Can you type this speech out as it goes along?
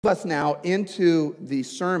us now into the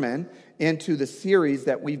sermon, into the series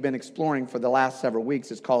that we've been exploring for the last several weeks.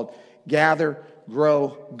 It's called Gather,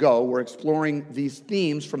 Grow, Go. We're exploring these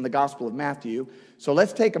themes from the Gospel of Matthew. So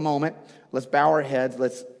let's take a moment. Let's bow our heads.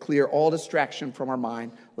 Let's clear all distraction from our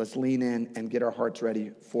mind. Let's lean in and get our hearts ready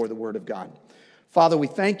for the Word of God. Father, we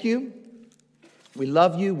thank you. We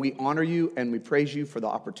love you. We honor you. And we praise you for the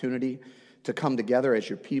opportunity to come together as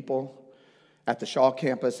your people at the Shaw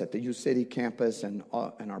campus, at the U City campus, and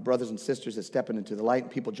our brothers and sisters that stepping into the light,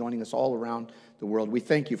 and people joining us all around the world. We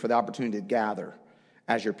thank you for the opportunity to gather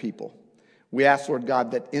as your people. We ask, Lord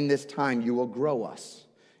God, that in this time you will grow us,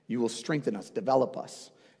 you will strengthen us, develop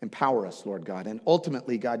us, empower us, Lord God, and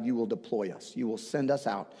ultimately, God, you will deploy us. You will send us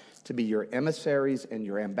out to be your emissaries and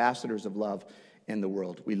your ambassadors of love in the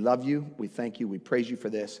world. We love you, we thank you, we praise you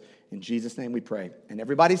for this. In Jesus' name we pray. And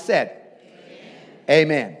everybody said, Amen.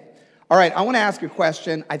 Amen. All right, I want to ask a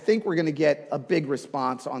question. I think we're going to get a big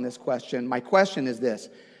response on this question. My question is this: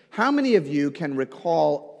 how many of you can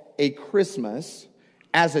recall a Christmas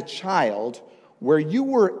as a child where you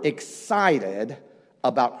were excited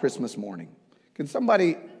about Christmas morning? Can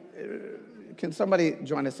somebody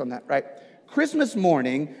join us on that, right? Christmas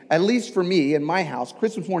morning, at least for me in my house,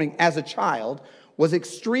 Christmas morning as a child was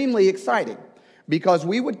extremely exciting because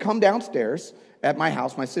we would come downstairs at my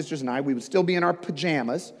house, my sisters and I, we would still be in our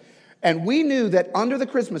pajamas. And we knew that under the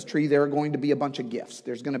Christmas tree, there are going to be a bunch of gifts.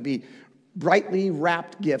 There's going to be brightly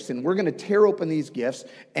wrapped gifts, and we're going to tear open these gifts,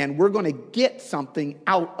 and we're going to get something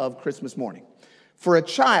out of Christmas morning. For a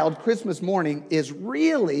child, Christmas morning is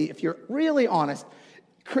really, if you're really honest,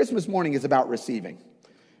 Christmas morning is about receiving.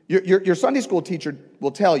 Your Sunday school teacher will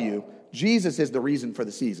tell you Jesus is the reason for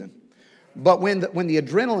the season. But when the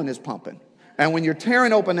adrenaline is pumping, and when you're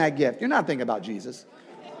tearing open that gift, you're not thinking about Jesus.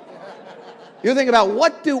 You're thinking about,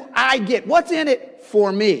 what do I get? What's in it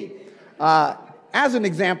for me? As an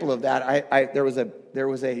example of that, there was a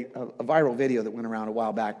viral video that went around a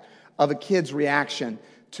while back of a kid's reaction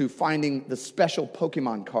to finding the special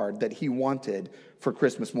Pokemon card that he wanted for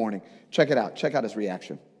Christmas morning. Check it out. Check out his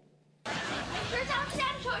reaction.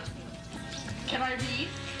 Can I read?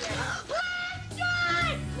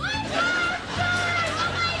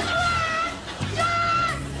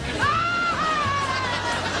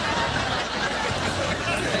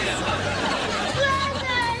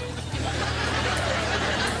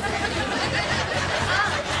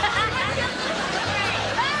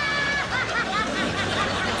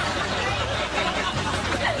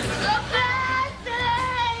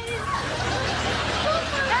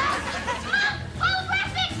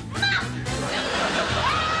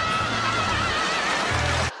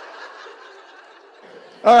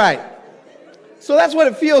 All right, so that's what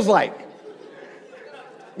it feels like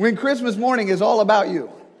when Christmas morning is all about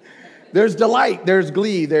you. There's delight, there's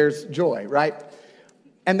glee, there's joy, right?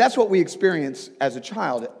 And that's what we experience as a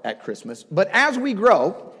child at Christmas. But as we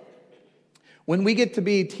grow, when we get to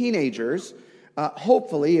be teenagers,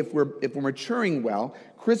 hopefully, if we're maturing well,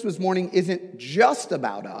 Christmas morning isn't just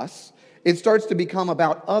about us. It starts to become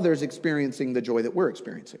about others experiencing the joy that we're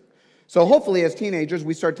experiencing. So hopefully as teenagers,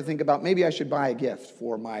 we start to think about, maybe I should buy a gift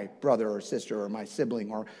for my brother or sister or my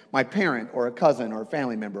sibling or my parent or a cousin or a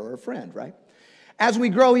family member or a friend, right? As we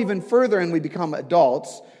grow even further and we become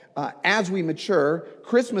adults, as we mature,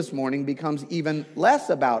 Christmas morning becomes even less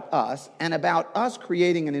about us and about us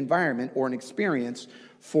creating an environment or an experience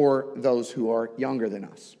for those who are younger than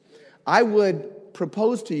us. I would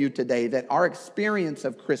propose to you today that our experience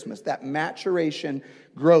of Christmas, that maturation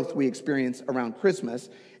growth we experience around Christmas,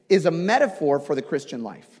 is a metaphor for the Christian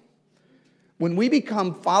life. When we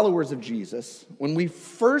become followers of Jesus, when we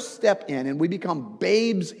first step in and we become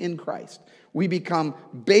babes in Christ, we become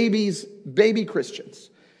baby Christians.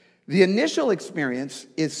 The initial experience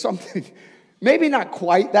is something, maybe not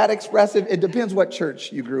quite that expressive. It depends what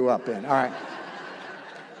church you grew up in, all right?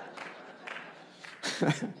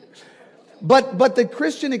 But the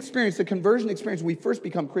Christian experience, the conversion experience, when we first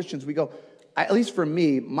become Christians, we go, at least for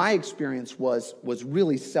me, my experience was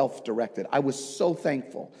really self-directed. I was so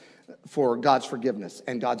thankful for God's forgiveness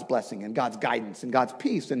and God's blessing and God's guidance and God's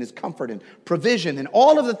peace and his comfort and provision and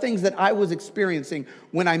all of the things that I was experiencing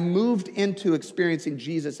when I moved into experiencing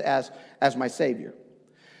Jesus as my Savior.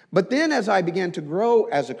 But then as I began to grow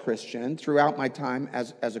as a Christian throughout my time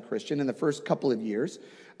as a Christian in the first couple of years,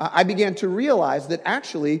 I began to realize that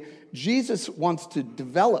actually Jesus wants to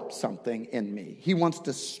develop something in me. He wants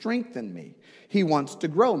to strengthen me. He wants to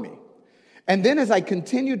grow me. And then as I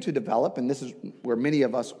continued to develop, and this is where many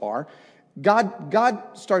of us are, God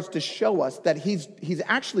starts to show us that he's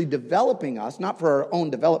actually developing us, not for our own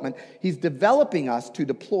development. He's developing us to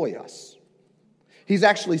deploy us. He's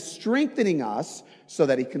actually strengthening us so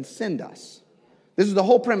that he can send us. This is the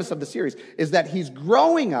whole premise of the series, is that he's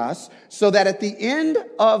growing us so that at the end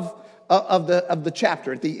of the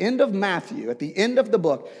chapter, at the end of Matthew, at the end of the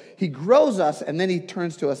book, he grows us, and then he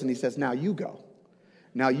turns to us and he says, now you go.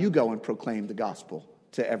 Now you go and proclaim the gospel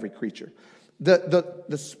to every creature.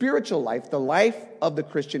 The spiritual life, the life of the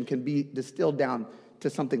Christian can be distilled down to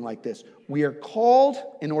something like this. We are called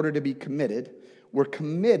in order to be committed. We're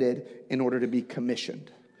committed in order to be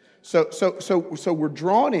commissioned. So we're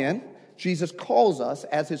drawn in. Jesus calls us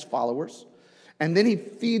as his followers. And then he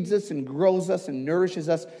feeds us and grows us and nourishes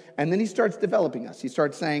us. And then he starts developing us. He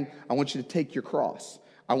starts saying, I want you to take your cross.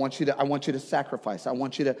 I want you to sacrifice. I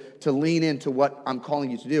want you to lean into what I'm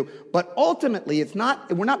calling you to do. But ultimately,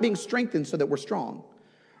 we're not being strengthened so that we're strong.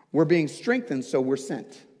 We're being strengthened so we're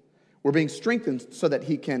sent. We're being strengthened so that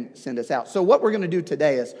he can send us out. So what we're going to do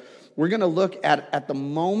today is we're going to look at the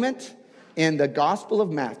moment in the Gospel of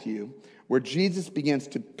Matthew where Jesus begins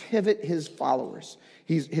to pivot his followers.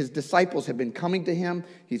 His disciples have been coming to him.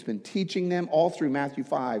 He's been teaching them all through Matthew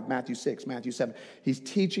 5, Matthew 6, Matthew 7. He's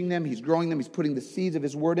teaching them. He's growing them. He's putting the seeds of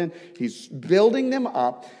his word in. He's building them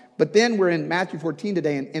up. But then we're in Matthew 14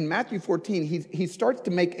 today. And in Matthew 14, he starts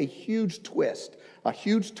to make a huge twist, a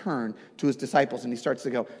huge turn to his disciples. And he starts to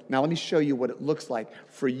go, now let me show you what it looks like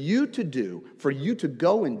for you to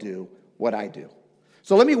go and do what I do.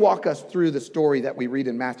 So let me walk us through the story that we read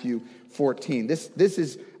in Matthew 14. This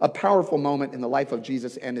is a powerful moment in the life of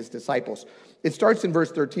Jesus and his disciples. It starts in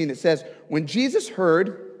verse 13. It says, when Jesus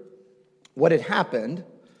heard what had happened,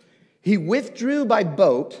 he withdrew by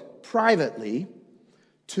boat privately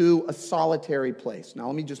to a solitary place. Now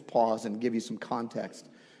let me just pause and give you some context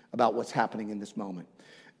about what's happening in this moment.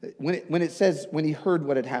 When it says, when he heard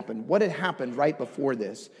what had happened right before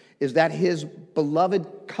this is that his beloved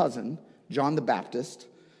cousin, John the Baptist,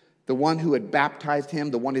 the one who had baptized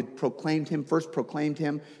him, the one who had first proclaimed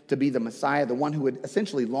him to be the Messiah, the one who had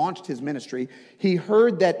essentially launched his ministry, he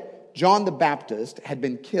heard that John the Baptist had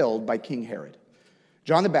been killed by King Herod.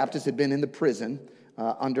 John the Baptist had been in the prison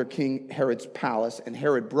under King Herod's palace, and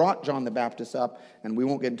Herod brought John the Baptist up, and we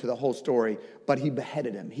won't get into the whole story, but he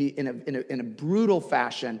beheaded him. In a brutal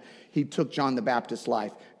fashion, he took John the Baptist's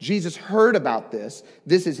life. Jesus heard about this.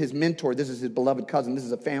 This is his mentor. This is his beloved cousin. This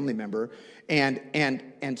is a family member. And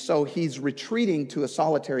so he's retreating to a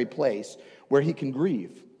solitary place where he can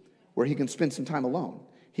grieve, where he can spend some time alone.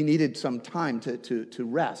 He needed some time to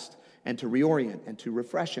rest and to reorient and to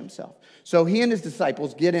refresh himself. So he and his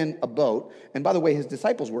disciples get in a boat. And by the way, his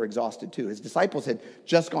disciples were exhausted too. His disciples had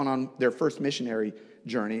just gone on their first missionary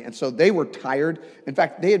journey. And so they were tired. In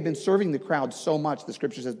fact, they had been serving the crowd so much, the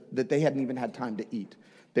scripture says, that they hadn't even had time to eat.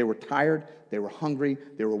 They were tired. They were hungry.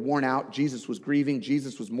 They were worn out. Jesus was grieving.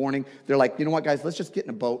 Jesus was mourning. They're like, you know what, guys? Let's just get in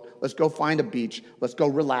a boat. Let's go find a beach. Let's go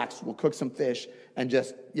relax. We'll cook some fish and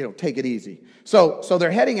just, take it easy. So they're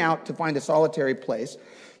heading out to find a solitary place.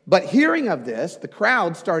 But hearing of this, the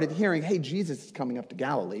crowd started hearing, hey, Jesus is coming up to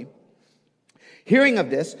Galilee. Hearing of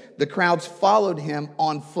this, the crowds followed him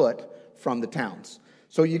on foot from the towns.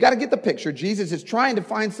 So you got to get the picture. Jesus is trying to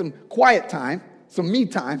find some quiet time, some me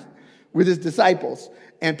time with his disciples.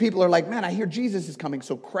 And people are like, man, I hear Jesus is coming.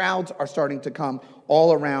 So crowds are starting to come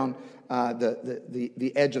all around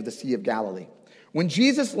the edge of the Sea of Galilee. When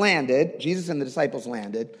Jesus and the disciples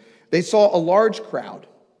landed, they saw a large crowd.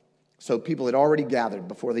 So people had already gathered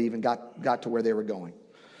before they even got to where they were going.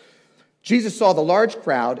 Jesus saw the large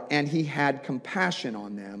crowd, and he had compassion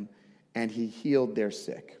on them, and he healed their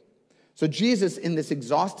sick. So Jesus, in this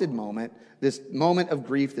exhausted moment, this moment of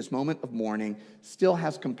grief, this moment of mourning, still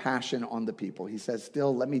has compassion on the people. He says,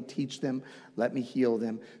 still, let me teach them, let me heal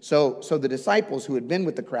them. So the disciples who had been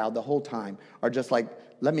with the crowd the whole time are just like,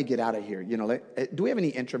 let me get out of here. Do we have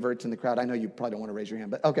any introverts in the crowd? I know you probably don't want to raise your hand,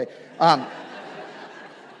 but okay.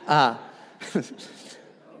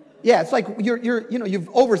 Yeah, it's like you've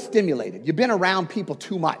overstimulated. You've been around people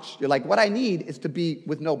too much. You're like, what I need is to be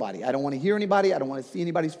with nobody. I don't want to hear anybody. I don't want to see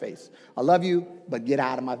anybody's face. I love you, but get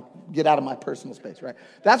out of my personal space, right?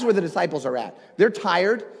 That's where the disciples are at. They're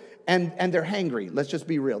tired and they're hangry. Let's just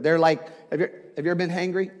be real. They're like, have you ever been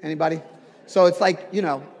hangry? Anybody? So it's like,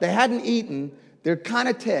 they hadn't eaten. They're kind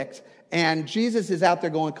of ticked. And Jesus is out there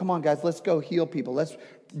going, come on, guys, let's go heal people. Let's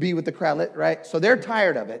be with the crowd, right? So they're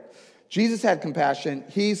tired of it. Jesus had compassion.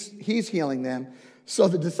 He's healing them. So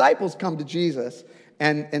the disciples come to Jesus,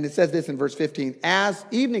 and it says this in verse 15. As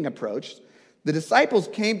evening approached, the disciples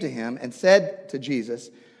came to him and said to Jesus,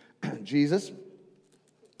 Jesus,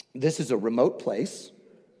 this is a remote place,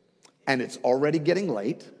 and it's already getting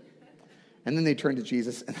late. And then they turn to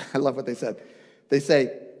Jesus, and I love what they said. They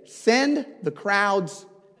say, send the crowds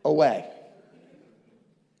away.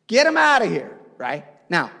 Get them out of here. right?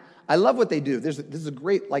 Now, I love what they do. This is a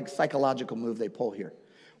great psychological move they pull here.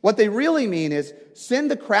 What they really mean is send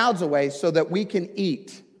the crowds away so that we can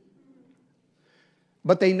eat.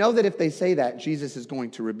 But they know that if they say that, Jesus is going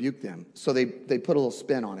to rebuke them. So they put a little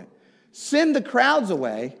spin on it. Send the crowds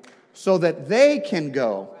away so that they can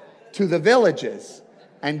go to the villages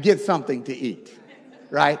and get something to eat,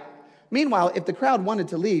 right? Meanwhile, if the crowd wanted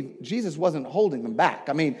to leave, Jesus wasn't holding them back.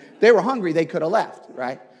 I mean, they were hungry, they could have left,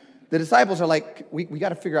 right? The disciples are like, we got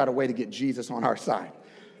to figure out a way to get Jesus on our side.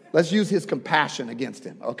 Let's use his compassion against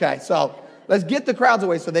him, okay? So let's get the crowds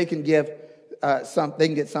away so they can get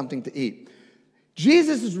something to eat.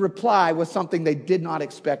 Jesus' reply was something they did not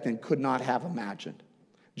expect and could not have imagined.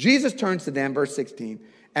 Jesus turns to them, verse 16,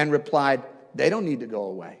 and replied, they don't need to go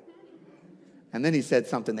away. And then he said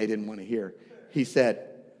something they didn't want to hear. He said,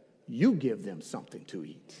 you give them something to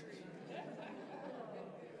eat.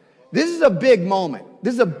 This is a big moment.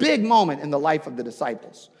 This is a big moment in the life of the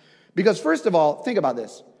disciples. Because first of all, think about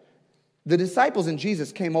this. The disciples and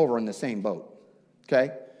Jesus came over in the same boat,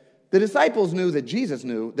 okay? The disciples knew that Jesus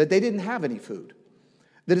knew that they didn't have any food.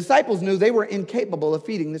 The disciples knew they were incapable of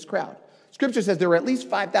feeding this crowd. Scripture says there were at least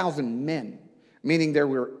 5,000 men, meaning there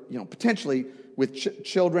were, potentially with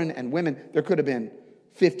children and women, there could have been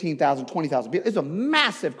 15,000, 20,000 people. It's a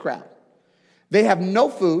massive crowd. They have no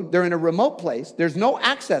food. They're in a remote place. There's no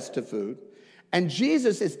access to food. And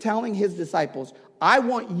Jesus is telling his disciples, I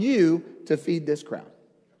want you to feed this crowd.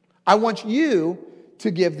 I want you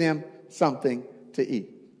to give them something to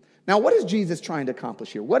eat. Now, what is Jesus trying to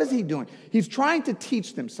accomplish here? What is he doing? He's trying to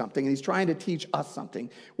teach them something, and he's trying to teach us something.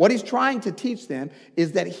 What he's trying to teach them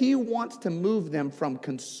is that he wants to move them from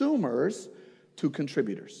consumers to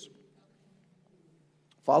contributors.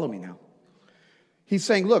 Follow me now. He's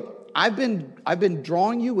saying, look, I've been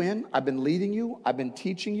drawing you in, I've been leading you, I've been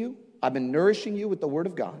teaching you, I've been nourishing you with the word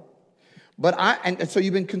of God. And so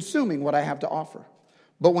you've been consuming what I have to offer.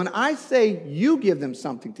 But when I say you give them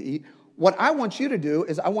something to eat, what I want you to do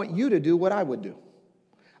is I want you to do what I would do.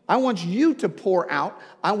 I want you to pour out.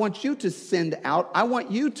 I want you to send out. I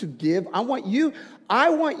want you to give. I want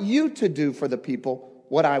you to do for the people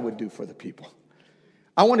what I would do for the people.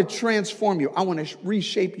 I want to transform you. I want to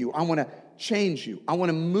reshape you. I want to change you. I want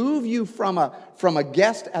to move you from a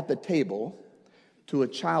guest at the table to a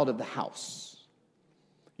child of the house.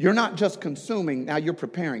 You're not just consuming, now you're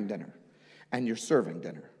preparing dinner and you're serving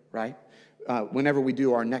dinner, right? Whenever we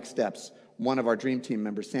do our Next Steps, one of our dream team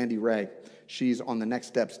members, Sandy Ray, she's on the Next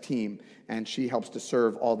Steps team, and she helps to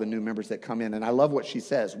serve all the new members that come in. And I love what she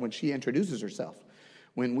says when she introduces herself.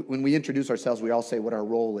 When we introduce ourselves, we all say what our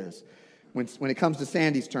role is. When it comes to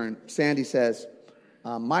Sandy's turn, Sandy says,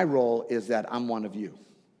 my role is that I'm one of you,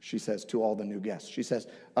 she says to all the new guests. She says,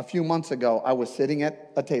 a few months ago, I was sitting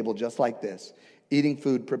at a table just like this, eating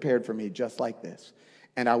food prepared for me just like this,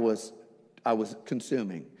 and I was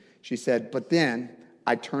consuming. She said, but then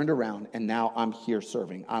I turned around and now I'm here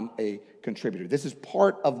serving. I'm a contributor. This is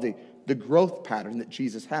part of the growth pattern that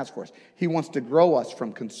Jesus has for us. He wants to grow us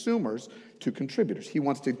from consumers to contributors. He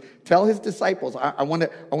wants to tell his disciples, I want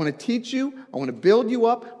to teach you, I want to build you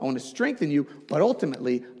up, I want to strengthen you, but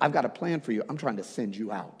ultimately, I've got a plan for you. I'm trying to send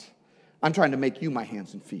you out. I'm trying to make you my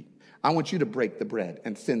hands and feet. I want you to break the bread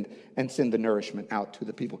and send the nourishment out to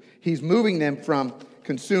the people. He's moving them from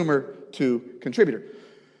consumer to contributor.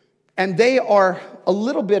 And they are a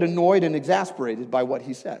little bit annoyed and exasperated by what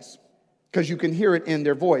he says, because you can hear it in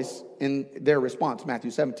their voice, in their response, Matthew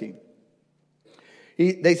 17.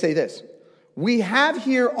 They say this, we have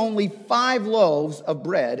here only 5 loaves of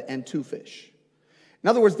bread and 2 fish. In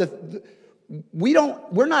other words,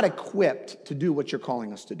 we're not equipped to do what you're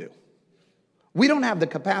calling us to do. We don't have the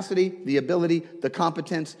capacity, the ability, the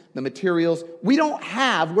competence, the materials.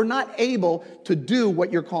 We're not able to do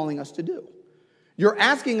what you're calling us to do. You're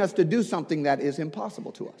asking us to do something that is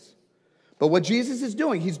impossible to us. But what Jesus is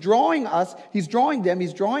doing, he's drawing us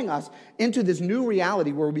into this new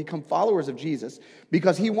reality where we become followers of Jesus,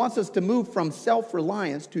 because he wants us to move from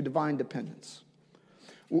self-reliance to divine dependence.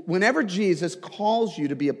 Whenever Jesus calls you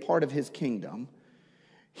to be a part of his kingdom,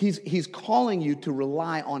 he's calling you to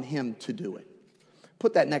rely on him to do it.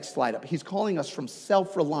 Put that next slide up. He's calling us from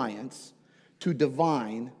self-reliance to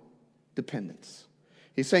divine dependence.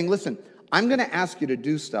 He's saying, listen, I'm going to ask you to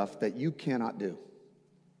do stuff that you cannot do.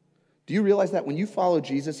 Do you realize that when you follow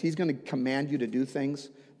Jesus, he's going to command you to do things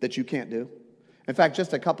that you can't do? In fact,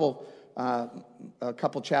 just a couple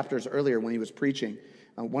chapters earlier when he was preaching,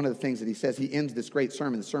 one of the things that he says, he ends this great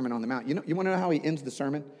sermon, the Sermon on the Mount. You want to know how he ends the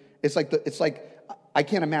sermon? It's like I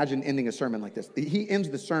can't imagine ending a sermon like this. He ends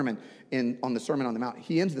the sermon on the Sermon on the Mount.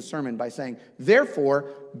 He ends the sermon by saying,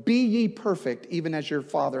 therefore, be ye perfect, even as your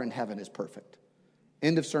Father in heaven is perfect.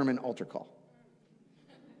 End of sermon, altar call.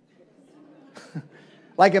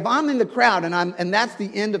 Like if I'm in the crowd and that's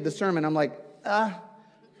the end of the sermon, I'm like,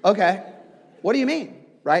 okay, what do you mean,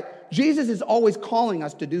 right? Jesus is always calling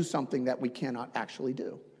us to do something that we cannot actually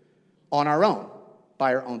do on our own,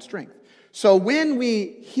 by our own strength. So when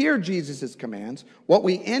we hear Jesus' commands, what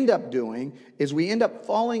we end up doing is we end up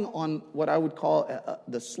falling on what I would call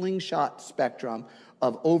the slingshot spectrum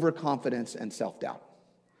of overconfidence and self-doubt.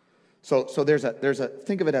 So there's a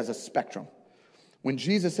think of it as a spectrum. When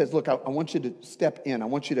Jesus says, look, I want you to step in. I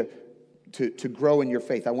want you to grow in your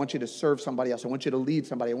faith. I want you to serve somebody else. I want you to lead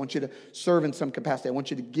somebody. I want you to serve in some capacity. I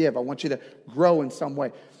want you to give. I want you to grow in some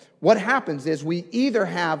way. What happens is we either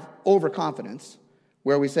have overconfidence,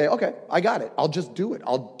 where we say, okay, I got it. I'll just do it.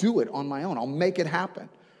 I'll do it on my own. I'll make it happen.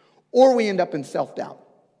 Or we end up in self-doubt,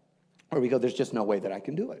 where we go, there's just no way that I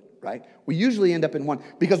can do it, right? We usually end up in one,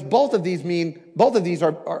 because both of these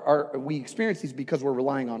are we experience these because we're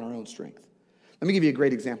relying on our own strength. Let me give you a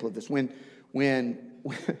great example of this. When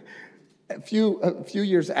a few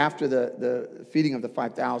years after the feeding of the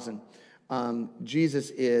 5,000, Jesus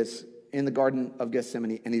is in the Garden of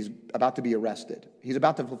Gethsemane, and he's about to be arrested. He's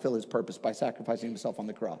about to fulfill his purpose by sacrificing himself on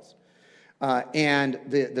the cross. And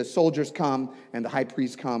the soldiers come, and the high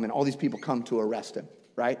priest come, and all these people come to arrest him,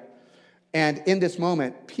 right? And in this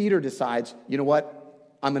moment, Peter decides, you know what?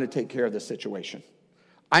 I'm going to take care of this situation.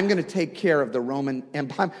 I'm going to take care of the Roman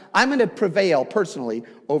Empire. I'm going to prevail personally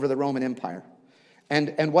over the Roman Empire.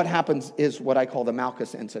 And what happens is what I call the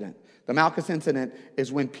Malchus incident. The Malchus incident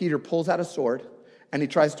is when Peter pulls out a sword and he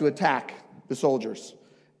tries to attack the soldiers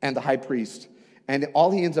and the high priest. And all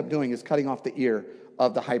he ends up doing is cutting off the ear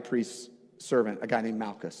of the high priest's servant, a guy named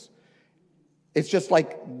Malchus. It's just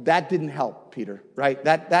like, that didn't help Peter, right?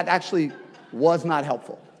 That actually was not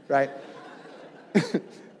helpful, right?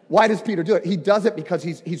 Why does Peter do it? He does it because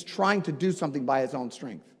he's trying to do something by his own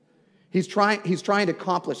strength. He's trying to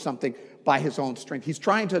accomplish something by his own strength. He's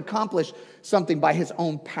trying to accomplish something by his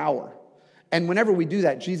own power. And whenever we do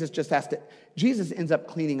that, Jesus ends up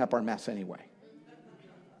cleaning up our mess anyway.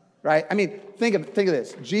 Right? I mean, think of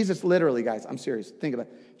this. Jesus literally, guys, I'm serious. Think of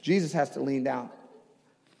it. Jesus has to lean down,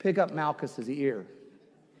 pick up Malchus's ear.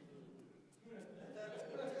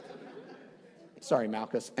 Sorry,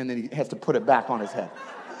 Malchus. And then he has to put it back on his head.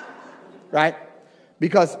 Right?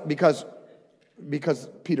 Because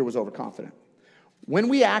Peter was overconfident. When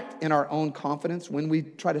we act in our own confidence, when we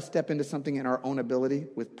try to step into something in our own ability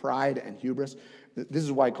with pride and hubris, this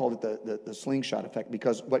is why I called it the slingshot effect,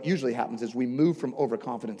 because what usually happens is we move from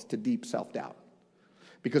overconfidence to deep self-doubt.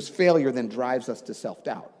 Because failure then drives us to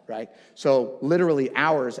self-doubt, right? So literally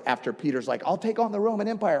hours after Peter's like, I'll take on the Roman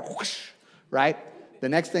Empire, whoosh, right? The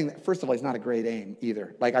next thing, first of all, he's not a great aim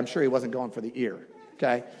either. Like, I'm sure he wasn't going for the ear,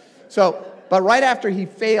 okay? So, but right after he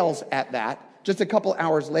fails at that, just a couple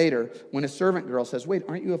hours later, when a servant girl says, wait,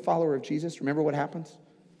 aren't you a follower of Jesus? Remember what happens?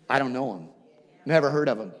 I don't know him. Never heard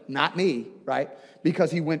of him. Not me, right? Because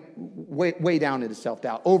he went way down into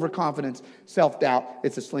self-doubt. Overconfidence, self-doubt,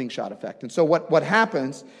 it's a slingshot effect. And so what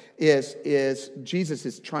happens is Jesus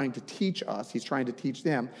is trying to teach us, he's trying to teach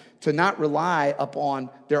them to not rely upon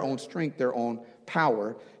their own strength, their own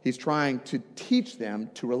power. He's trying to teach them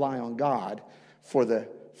to rely on God for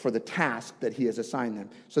the task that he has assigned them.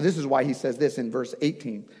 So this is why he says this in verse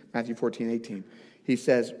 18, Matthew 14:18. He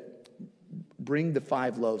says, bring the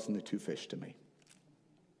 5 loaves and the 2 fish to me.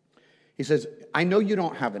 He says, I know you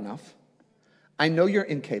don't have enough. I know you're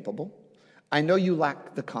incapable. I know you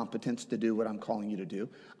lack the competence to do what I'm calling you to do.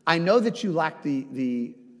 I know that you lack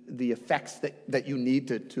the effects that you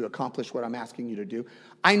need to accomplish what I'm asking you to do.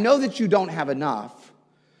 I know that you don't have enough,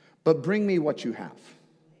 but bring me what you have.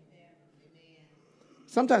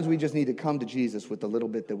 Sometimes we just need to come to Jesus with the little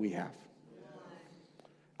bit that we have.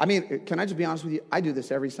 I mean, can I just be honest with you? I do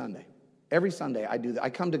this every Sunday. Every Sunday I do that. I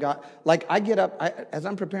come to God. Like I get up, as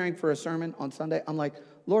I'm preparing for a sermon on Sunday, I'm like,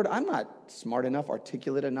 Lord, I'm not smart enough,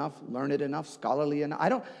 articulate enough, learned enough, scholarly enough.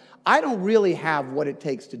 I don't really have what it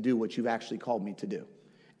takes to do what you've actually called me to do.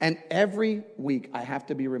 And every week I have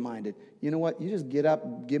to be reminded, you know what? You just get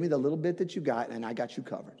up, give me the little bit that you got, and I got you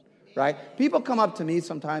covered. Right? People come up to me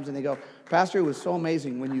sometimes and they go, Pastor, it was so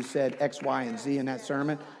amazing when you said X, Y, and Z in that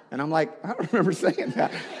sermon. And I'm like, I don't remember saying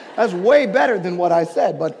that. That's way better than what I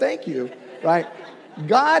said, but thank you. Right?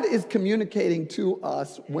 God is communicating to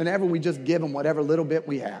us whenever we just give him whatever little bit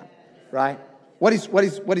we have. Right? What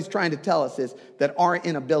he's trying to tell us is that our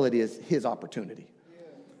inability is his opportunity.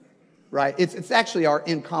 Right? It's actually our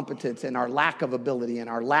incompetence and our lack of ability and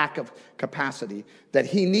our lack of capacity that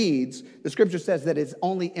he needs. The scripture says that it's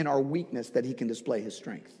only in our weakness that he can display his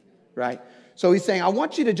strength. Right? So he's saying, I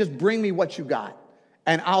want you to just bring me what you got.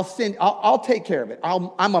 And I'll take care of it.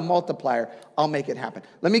 I'm a multiplier. I'll make it happen.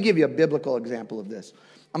 Let me give you a biblical example of this.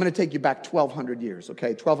 I'm going to take you back 1,200 years, okay?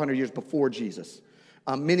 1,200 years before Jesus.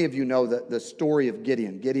 Many of you know the story of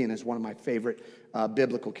Gideon. Gideon is one of my favorite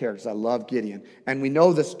biblical characters. I love Gideon. And we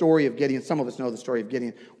know the story of Gideon. Some of us know the story of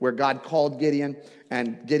Gideon, where God called Gideon,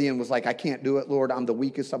 and Gideon was like, I can't do it, Lord. I'm the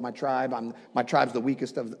weakest of my tribe. My tribe's the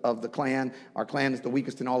weakest of the clan. Our clan is the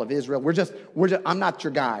weakest in all of Israel. I'm not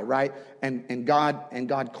your guy, right? And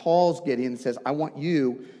God calls Gideon and says, I want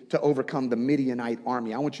you to overcome the Midianite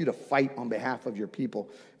army. I want you to fight on behalf of your people.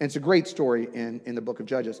 And it's a great story in the book of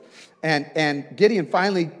Judges. And Gideon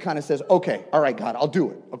finally kind of says, okay, all right, God, I'll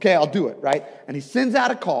do it. Okay, I'll do it, right? And he sends out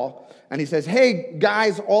a call, and he says, hey,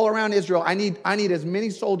 guys all around Israel, I need as many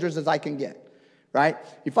soldiers as I can get, right?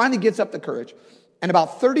 He finally gets up the courage, and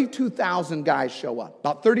about 32,000 guys show up.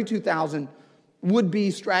 About 32,000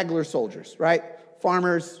 would-be straggler soldiers, right?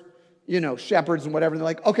 Farmers, shepherds and whatever. And they're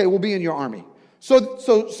like, okay, we'll be in your army. So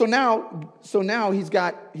now he's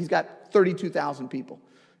got 32,000 people.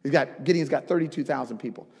 Gideon's got 32,000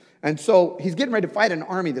 people. And so he's getting ready to fight an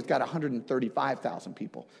army that's got 135,000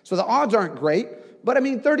 people. So the odds aren't great, but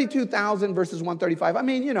 32,000 versus 135.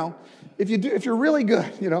 If you're really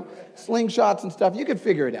good, slingshots and stuff, you can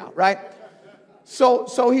figure it out, right?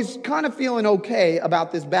 So he's kind of feeling okay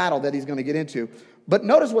about this battle that he's going to get into. But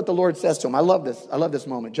notice what the Lord says to him. I love this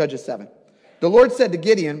moment. Judges 7. The Lord said to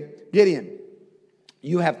Gideon,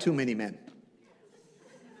 you have too many men.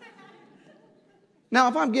 Now,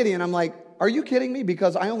 if I'm Gideon, I'm like, are you kidding me?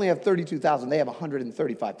 Because I only have 32,000. They have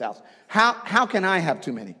 135,000. How can I have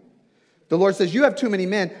too many? The Lord says, you have too many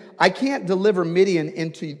men. I can't deliver Midian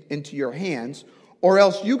into your hands, or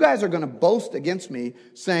else you guys are going to boast against me,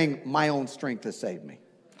 saying, my own strength has saved me.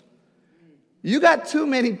 You got too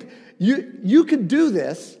many. You could do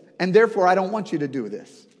this, and therefore I don't want you to do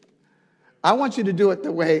this. I want you to do it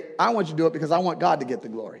the way I want you to do it, because I want God to get the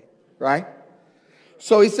glory, right?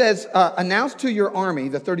 So he says, announce to your army,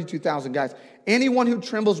 the 32,000 guys, anyone who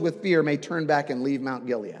trembles with fear may turn back and leave Mount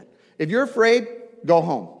Gilead. If you're afraid, go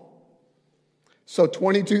home. So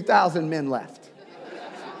 22,000 men left,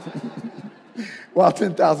 while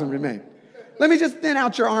 10,000 remain. Let me just thin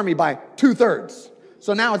out your army by 2/3.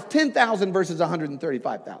 So now it's 10,000 versus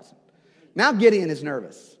 135,000. Now Gideon is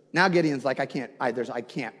nervous. Now Gideon's like, I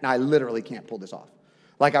literally can't pull this off.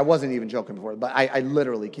 Like, I wasn't even joking before, but I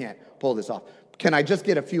literally can't pull this off. Can I just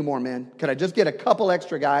get a few more men? Can I just get a couple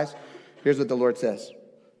extra guys? Here's what the Lord says.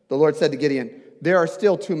 The Lord said to Gideon, there are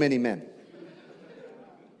still too many men.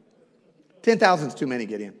 10,000 is too many,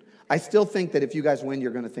 Gideon. I still think that if you guys win,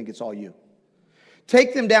 you're going to think it's all you.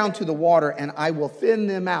 Take them down to the water, and I will thin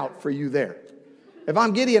them out for you there. If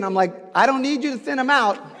I'm Gideon, I'm like, I don't need you to thin them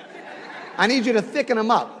out. I need you to thicken them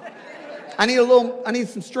up. I need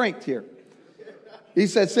some strength here. He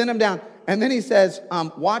said, send them down. And then he says,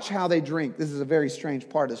 watch how they drink. This is a very strange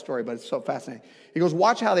part of the story, but it's so fascinating. He goes,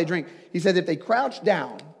 watch how they drink. He said, if they crouch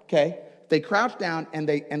down, okay, they crouch down and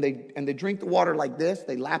they drink the water like this,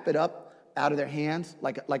 they lap it up out of their hands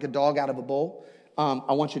like a dog out of a bowl.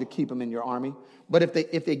 I want you to keep them in your army. But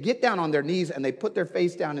if they get down on their knees and they put their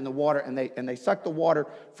face down in the water and they suck the water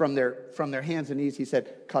from their hands and knees, he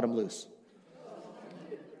said, cut them loose.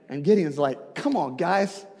 And Gideon's like, come on,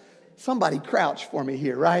 guys, somebody crouch for me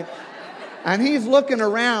here, right? And he's looking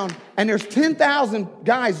around, and there's 10,000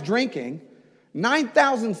 guys drinking.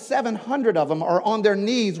 9,700 of them are on their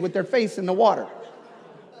knees with their face in the water.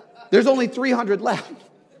 There's only 300 left.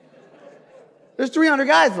 There's 300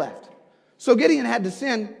 guys left. So Gideon had to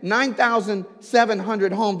send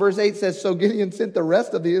 9,700 home. Verse 8 says, so Gideon sent the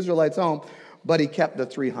rest of the Israelites home, but he kept the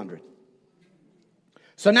 300.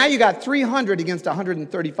 So now you got 300 against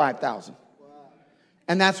 135,000.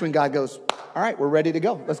 And that's when God goes, all right, we're ready to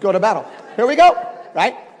go. Let's go to battle. Here we go,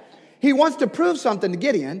 right? He wants to prove something to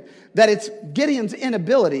Gideon, that it's Gideon's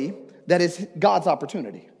inability that is God's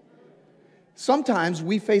opportunity. Sometimes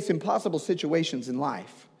we face impossible situations in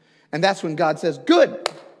life, and that's when God says,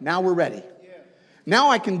 good, now we're ready. Now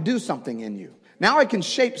I can do something in you. Now I can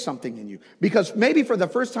shape something in you. Because maybe for the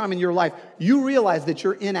first time in your life, you realize that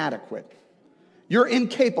you're inadequate. You're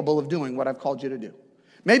incapable of doing what I've called you to do.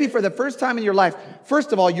 Maybe for the first time in your life,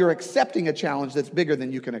 first of all, you're accepting a challenge that's bigger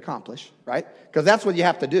than you can accomplish, right? Because that's what you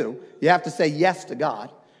have to do. You have to say yes to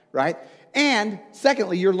God, right? And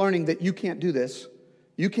secondly, you're learning that you can't do this.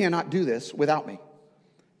 You cannot do this without me.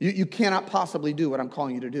 You cannot possibly do what I'm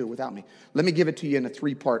calling you to do without me. Let me give it to you in a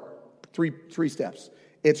three steps.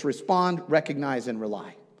 It's respond, recognize, and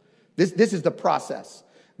rely. This is the process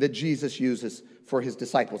that Jesus uses for his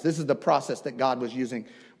disciples. This is the process that God was using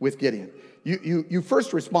with Gideon. You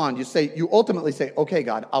first respond. You ultimately say, okay,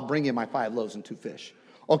 God, I'll bring you my 5 loaves and 2 fish.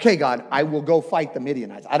 Okay, God, I will go fight the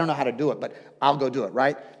Midianites. I don't know how to do it, but I'll go do it,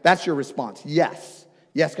 right? That's your response. Yes.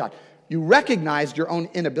 Yes, God. You recognize your own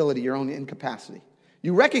inability, your own incapacity.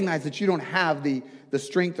 You recognize that you don't have the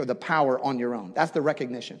strength or the power on your own. That's the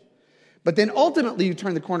recognition. But then ultimately you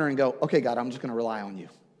turn the corner and go, okay, God, I'm just going to rely on you.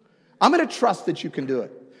 I'm going to trust that you can do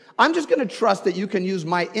it. I'm just going to trust that you can use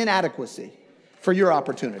my inadequacy for your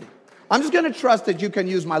opportunity. I'm just going to trust that you can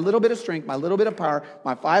use my little bit of strength, my little bit of power,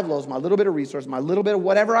 my 5 loaves, my little bit of resource, my little bit of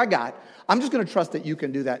whatever I got. I'm just going to trust that you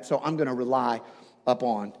can do that, so I'm going to rely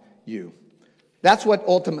upon you. That's what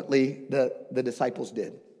ultimately the disciples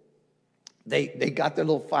did. They got their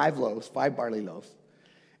little 5 loaves, 5 barley loaves,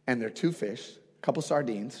 and their 2 fish, a couple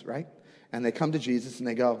sardines, right? And they come to Jesus and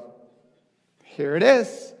they go, here it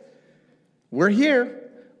is. We're here.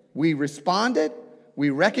 We responded. We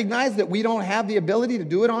recognize that we don't have the ability to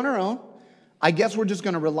do it on our own. I guess we're just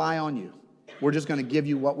going to rely on you. We're just going to give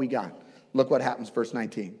you what we got. Look what happens, verse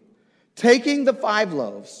 19. Taking the 5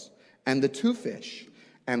 loaves and the 2 fish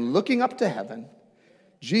and looking up to heaven,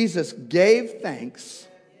 Jesus gave thanks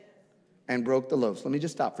and broke the loaves. Let me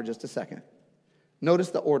just stop for just a second.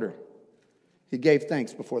 Notice the order. He gave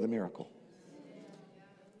thanks before the miracle.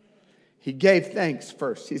 He gave thanks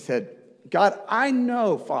first. He said, God, I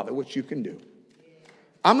know, Father, what you can do.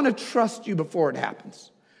 I'm going to trust you before it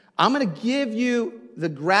happens. I'm going to give you the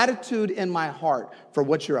gratitude in my heart for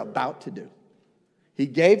what you're about to do. He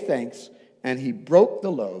gave thanks and he broke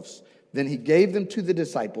the loaves. Then he gave them to the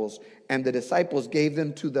disciples, and the disciples gave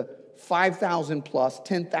them to the 5,000 plus,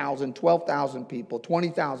 10,000, 12,000 people,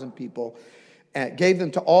 20,000 people, and gave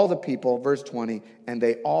them to all the people, verse 20, and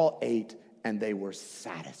they all ate and they were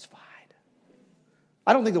satisfied.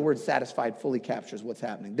 I don't think the word satisfied fully captures what's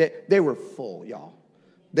happening. They were full, y'all.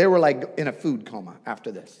 They were like in a food coma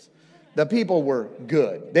after this. The people were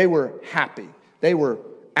good. They were happy. They were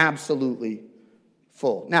absolutely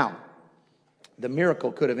full. Now, the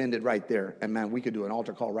miracle could have ended right there. And man, we could do an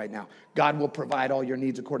altar call right now. God will provide all your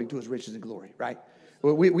needs according to his riches and glory, right?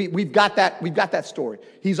 We've got that story.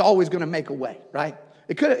 He's always going to make a way, right?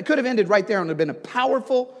 It could have ended right there and it would have been a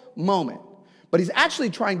powerful moment. But he's actually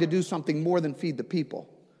trying to do something more than feed the people.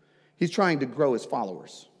 He's trying to grow his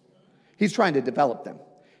followers. He's trying to develop them.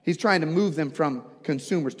 He's trying to move them from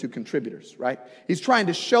consumers to contributors, right? He's trying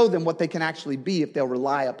to show them what they can actually be if they'll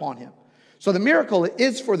rely upon him. So the miracle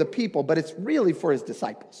is for the people, but it's really for his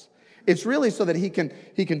disciples. It's really so that he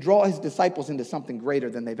can draw his disciples into something greater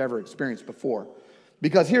than they've ever experienced before.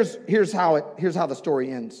 Because here's how the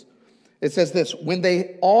story ends. It says this: when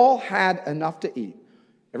they all had enough to eat,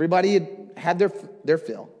 everybody had their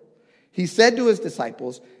fill, he said to his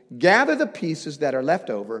disciples, gather the pieces that are left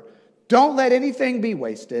over. Don't let anything be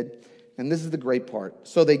wasted. And this is the great part.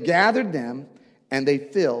 So they gathered them and they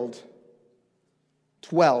filled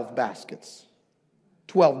 12 baskets.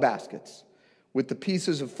 12 baskets with the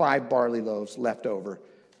pieces of 5 barley loaves left over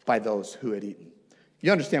by those who had eaten.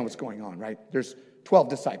 You understand what's going on, right? There's 12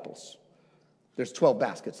 disciples. There's 12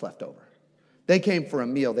 baskets left over. They came for a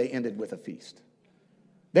meal. They ended with a feast.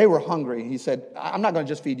 They were hungry. He said, I'm not going to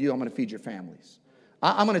just feed you. I'm going to feed your families.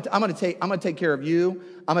 I'm going to take care of you.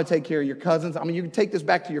 I'm going to take care of your cousins. I mean, you can take this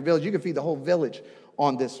back to your village. You can feed the whole village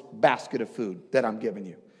on this basket of food that I'm giving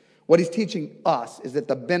you. What he's teaching us is that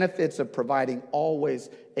the benefits of providing always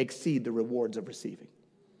exceed the rewards of receiving.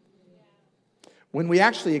 When we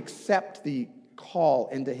actually accept the call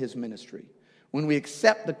into his ministry, when we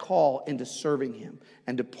accept the call into serving him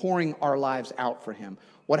and to pouring our lives out for him,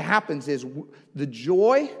 what happens is the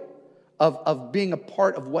joy of being a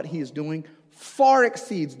part of what he is doing far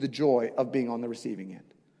exceeds the joy of being on the receiving end.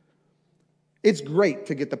 It's great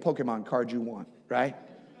to get the Pokemon card you want, right?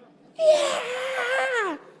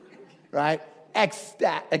 Yeah! Right?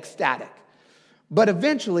 Ecstatic. But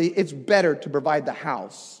eventually, it's better to provide the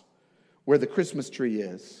house where the Christmas tree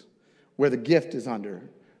is, where the gift is under,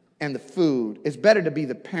 and the food. It's better to be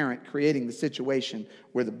the parent creating the situation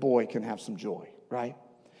where the boy can have some joy, right?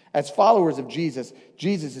 As followers of Jesus,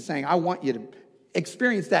 Jesus is saying, I want you to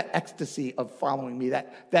experience that ecstasy of following me,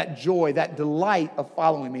 that joy, that delight of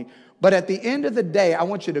following me. But at the end of the day, I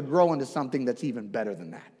want you to grow into something that's even better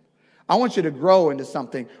than that. I want you to grow into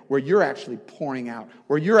something where you're actually pouring out,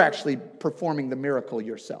 where you're actually performing the miracle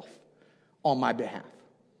yourself on my behalf.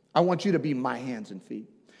 I want you to be my hands and feet.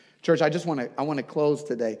 Church, I want to close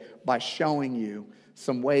today by showing you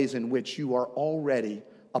some ways in which you are already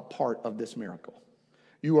a part of this miracle.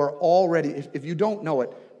 You are already, if you don't know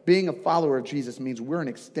it, being a follower of Jesus means we're an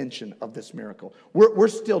extension of this miracle. We're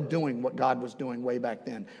still doing what God was doing way back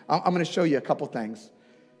then. I'm going to show you a couple things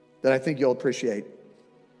that I think you'll appreciate.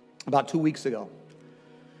 About 2 weeks ago,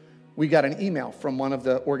 we got an email from one of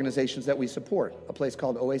the organizations that we support, a place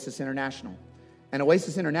called Oasis International. And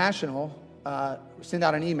Oasis International sent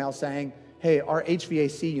out an email saying, hey, our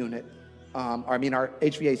HVAC unit, our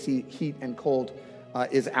HVAC heat and cold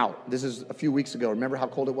is out. This is a few weeks ago. Remember how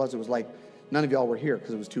cold it was? It was like none of y'all were here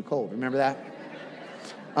because it was too cold. Remember that?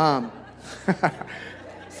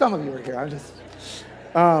 Some of you were here. I'm just...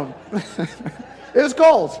 it was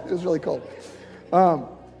cold. It was really cold.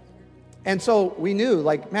 And so we knew,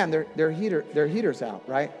 like, man, their heater's out,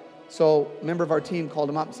 right? So a member of our team called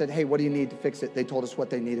them up and said, hey, what do you need to fix it? They told us what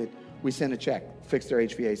they needed. We sent a check, fixed their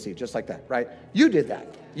HVAC, just like that, right? You did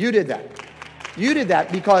that. You did that. You did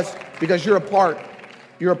that because you're a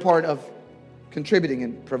part of contributing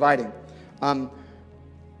and providing.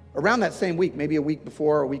 Around that same week, maybe a week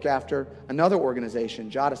before or a week after, another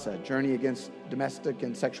organization, JADASA, Journey Against Domestic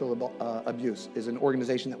and Sexual Abuse, is an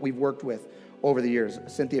organization that we've worked with over the years.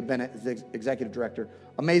 Cynthia Bennett is the executive director.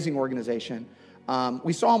 Amazing organization.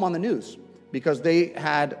 We saw them on the news because they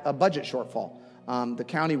had a budget shortfall. The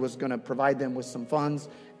county was going to provide them with some funds,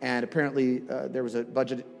 and apparently there was a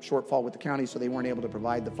budget shortfall with the county, so they weren't able to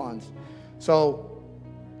provide the funds. So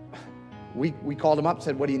we called them up and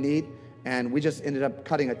said, what do you need? And we just ended up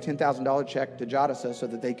cutting a $10,000 check to JADASA so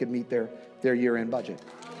that they could meet their year-end budget.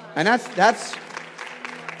 And that's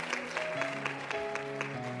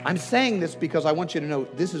I'm saying this because I want you to know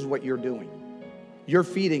this is what you're doing. You're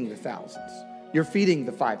feeding the thousands. You're feeding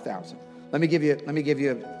the 5,000. Let me give you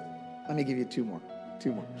two more.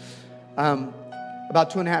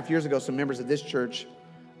 About 2.5 years ago, some members of this church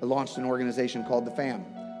launched an organization called The FAM.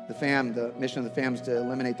 The FAM, the mission of the FAM is to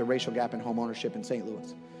eliminate the racial gap in home ownership in St.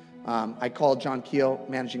 Louis. I called John Keel,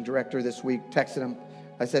 managing director, this week, texted him.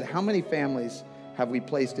 I said, how many families have we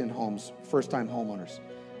placed in homes, first-time homeowners?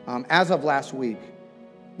 As of last week,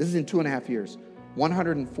 this is in 2.5 years,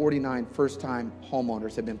 149 first-time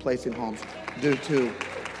homeowners have been placed in homes due to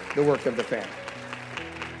the work of the FAM.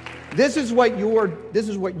 This is what you're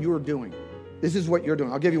doing. This is what you're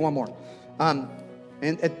doing. I'll give you one more.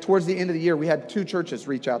 Towards the end of the year, we had 2 churches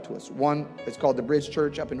reach out to us. One is called the Bridge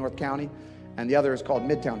Church up in North County, and the other is called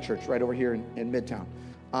Midtown Church right over here in Midtown.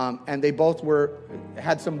 And they both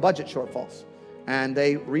had some budget shortfalls, and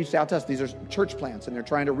they reached out to us. These are church plants, and they're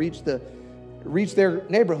trying to reach their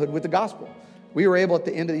neighborhood with the gospel. We were able at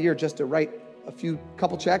the end of the year just to write a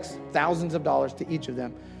couple checks, thousands of dollars to each of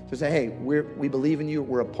them, to say, hey, we believe in you,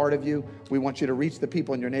 we're a part of you, we want you to reach the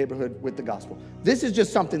people in your neighborhood with the gospel. This is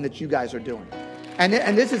just something that you guys are doing. And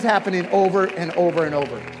this is happening over and over and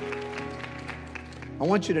over. I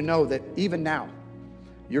want you to know that even now,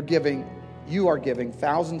 you are giving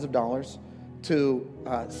thousands of dollars to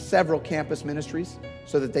several campus ministries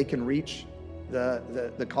so that they can reach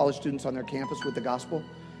the college students on their campus with the gospel.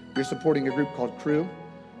 You're supporting a group called Crew.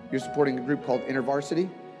 You're supporting a group called InterVarsity.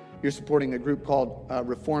 You're supporting a group called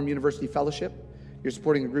Reform University Fellowship. You're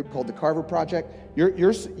supporting a group called the Carver Project.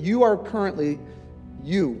 You are currently,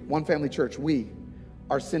 One Family Church, we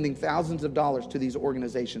are sending thousands of dollars to these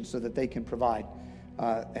organizations so that they can provide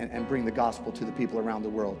and bring the gospel to the people around the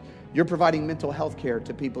world. You're providing mental health care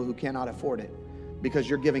to people who cannot afford it because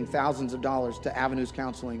you're giving thousands of dollars to Avenues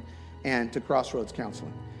Counseling and to Crossroads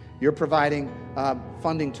Counseling. You're providing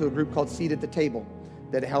funding to a group called Seat at the Table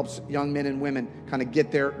that helps young men and women kind of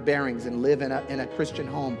get their bearings and live in a Christian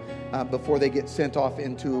home before they get sent off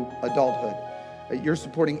into adulthood. You're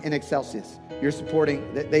supporting In Excelsis. You're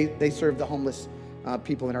supporting, they serve the homeless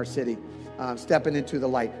people in our city, stepping into the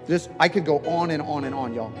light. I could go on and on and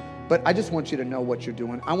on, y'all. But I just want you to know what you're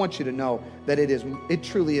doing. I want you to know that it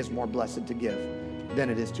truly is more blessed to give than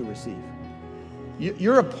it is to receive.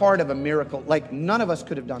 You're a part of a miracle. Like, none of us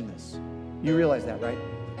could have done this. You realize that, right?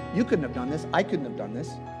 You couldn't have done this. I couldn't have done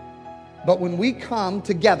this. But when we come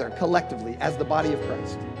together collectively as the body of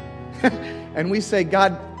Christ and we say,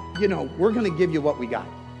 God, we're going to give you what we got.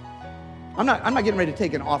 I'm not getting ready to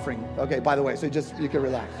take an offering, okay, by the way, so you can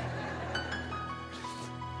relax.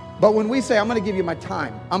 But when we say, I'm going to give you my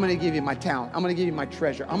time, I'm going to give you my talent, I'm going to give you my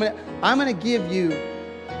treasure, I'm going to give you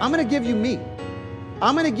me.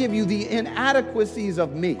 I'm going to give you the inadequacies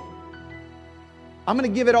of me. I'm going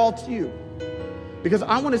to give it all to you because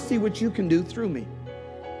I want to see what you can do through me.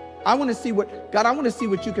 I want to see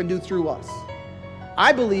what you can do through us.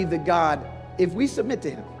 I believe that God, if we submit to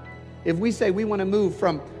Him, if we say we want to move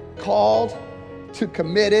from called to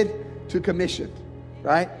committed to commissioned,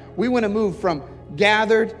 right? We want to move from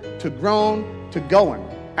gathered to grown to going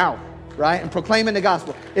out right? And proclaiming the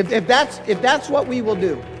gospel. If that's what we will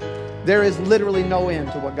do, there is literally no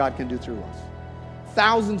end to what God can do through us.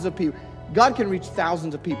 Thousands of people. God can reach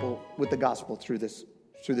thousands of people with the gospel through this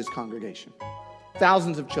congregation.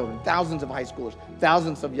 Thousands of children, thousands of high schoolers,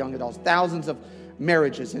 thousands of young adults, thousands of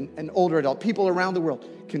marriages and older adults. People around the world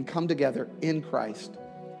can come together in Christ,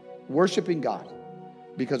 worshiping God,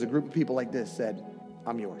 because a group of people like this said,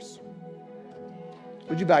 I'm yours.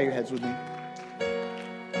 Would you bow your heads with me?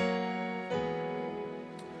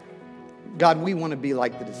 God, we want to be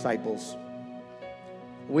like the disciples.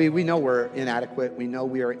 We know we're inadequate. We know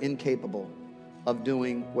we are incapable of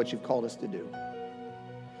doing what you've called us to do.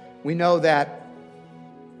 We know that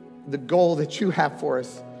the goal that you have for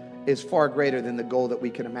us is far greater than the goal that we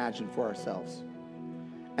can imagine for ourselves.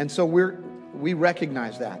 And so we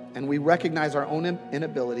recognize that, and we recognize our own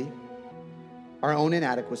inability, our own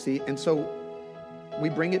inadequacy, and so we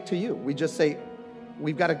bring it to you. We just say,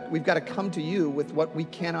 we've got to come to you with what we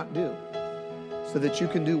cannot do, so that you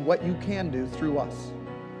can do what you can do through us.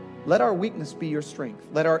 Let our weakness be your strength.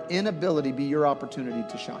 Let our inability be your opportunity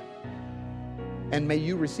to shine. And may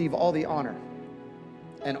you receive all the honor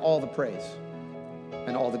and all the praise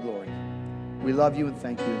and all the glory. We love you and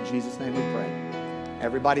thank you. In Jesus' name we pray.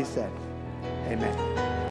 Everybody said, amen.